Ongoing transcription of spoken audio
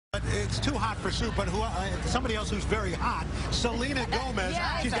it's too hot for soup, but somebody else who's very hot, Selena Gomez.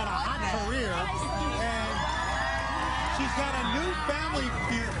 Yeah, she's got a hot career. And she's got a new family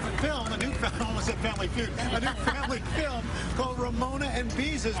film, a new film called Ramona and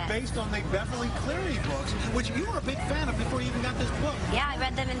Beezus, based on the Beverly Cleary books, which you were a big fan of before you even got this book. Yeah, I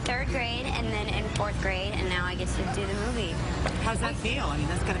read them in 3rd grade and then in 4th grade, and now I get to do the movie. How's that feel? I mean,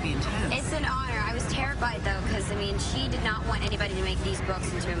 that's got to be intense. It's an honor. I was terrified, though, because, I mean, she did not want anybody to make these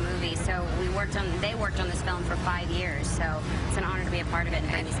books into a movie, so they worked on this film for 5 years, so it's an honor to be a part of it and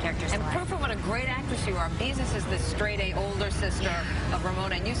bring these characters to life. And proof of what a great actress you are. Beezus is the straight-A older sister of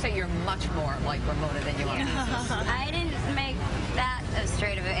Ramona, and you say you're much more like Ramona than you are Beezus. I didn't make that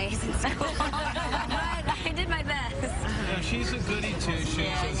straight of A's in school, but I did my best. Yeah, she's a goody two-shoes,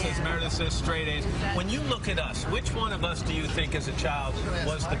 as Meredith says, straight A's. When you look at us, which one of us do you think as a child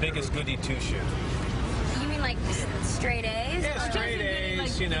was the biggest goody two-shoe? You mean like straight A's? Yeah, straight A's,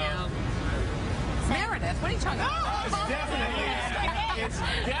 like, you know. Meredith, what are you talking about? Oh, it's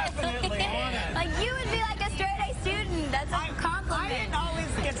definitely on it. Like, you would be like a straight A student. That's a compliment. I didn't always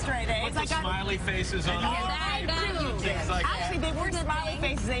get straight A's. With the smiley faces on them. Things like Actually, they weren't smiley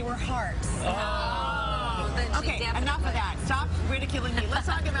faces, they were hearts. Okay, enough of that. Stop ridiculing me. Let's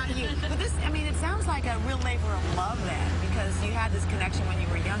talk about you. But this, I mean, it sounds like a real labor of love then, because you had this connection when you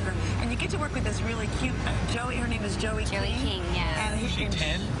were younger, and you get to work with this really cute Joey. Her name is Joey King, yes. And is she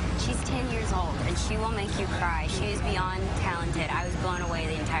 10? She's 10 years old, and she will make you cry. She is beyond talented. I was blown away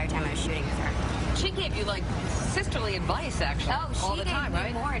the entire time I was shooting with her. She gave you, like, sisterly advice, actually, all the time, right?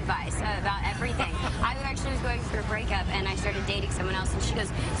 She gave me more advice about everything. I actually was going through a breakup, and I started dating someone else, and she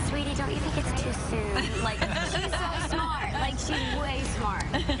goes, "Sweetie, don't you think it's too soon?" Like, she's so smart. Like, she's way smart.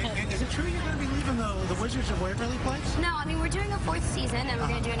 Is it true you're going to be leaving the Wizards of Waverly Place? No, I mean, we're doing a 4th season, and we're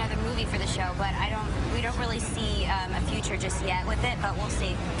going to do another movie for the show, but we don't really see a future just yet with it, but we'll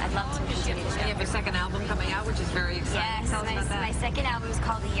see. I'd love to continue the show. You have your 2nd album coming out, which is very exciting. Yes, Tell us about that. my 2nd album is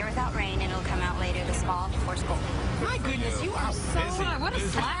called The Year Without Rain, and it'll come out later this fall before school. My goodness, you are so... What a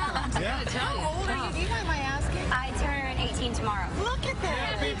slap. Yeah. How old are you? Do you mind my asking? I turn 18 tomorrow. Look at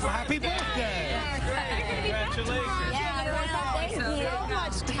that. Happy birthday. Congratulations. Thank you. So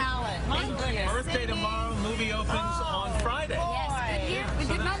much talent. My goodness. Birthday tomorrow, movie opens on Friday. Yes,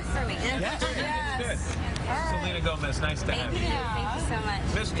 good month for me. Yes. Good. Selena Gomez, nice to have you. Thank you so much.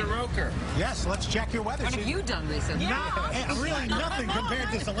 Mr. Roker. Yes, let's check your weather. What have you done recently? Really nothing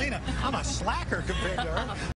compared to Selena. I'm a slacker compared to her.